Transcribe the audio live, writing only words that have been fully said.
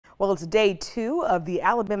Well, it's day 2 of the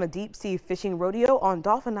Alabama Deep Sea Fishing Rodeo on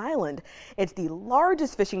Dauphin Island. It's the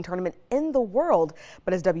largest fishing tournament in the world,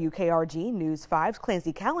 but as WKRG News 5's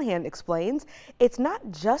Clancy Callahan explains, it's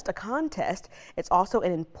not just a contest, it's also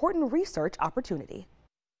an important research opportunity.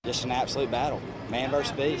 Just an absolute battle, man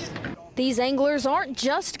versus beast. These anglers aren't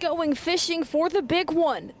just going fishing for the big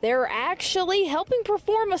one. They're actually helping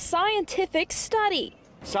perform a scientific study.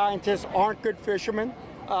 Scientists aren't good fishermen.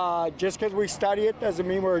 Just because we study it doesn't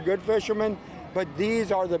mean we're a good fisherman, but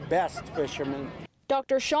these are the best fishermen.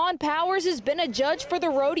 Dr. Sean Powers has been a judge for the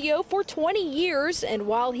rodeo for 20 years, and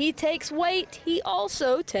while he takes weight, he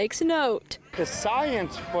also takes note. The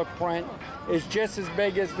science footprint is just as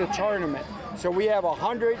big as the tournament. So we have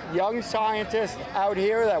 100 young scientists out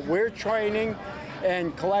here that we're training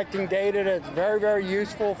and collecting data that's very, very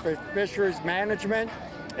useful for fisheries management.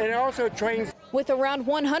 And it also trains. With around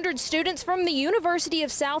 100 students from the University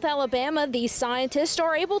of South Alabama, these scientists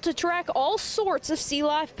are able to track all sorts of sea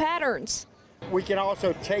life patterns. We can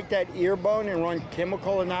also take that ear bone and run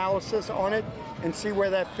chemical analysis on it and see where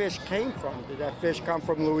that fish came from. Did that fish come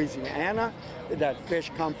from Louisiana? Did that fish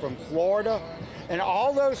come from Florida? And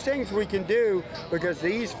all those things we can do because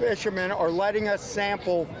these fishermen are letting us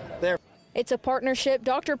sample their. It's a partnership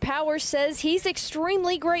Dr. Powers says he's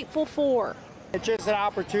extremely grateful for. It's just an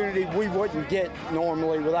opportunity we wouldn't get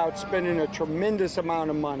normally without spending a tremendous amount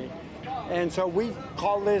of money. And so we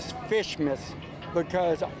call this Fishmas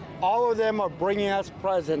because all of them are bringing us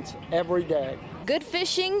presents every day. Good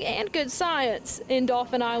fishing and good science. In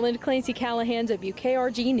Dauphin Island, Clancy Callahan,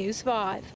 WKRG News 5.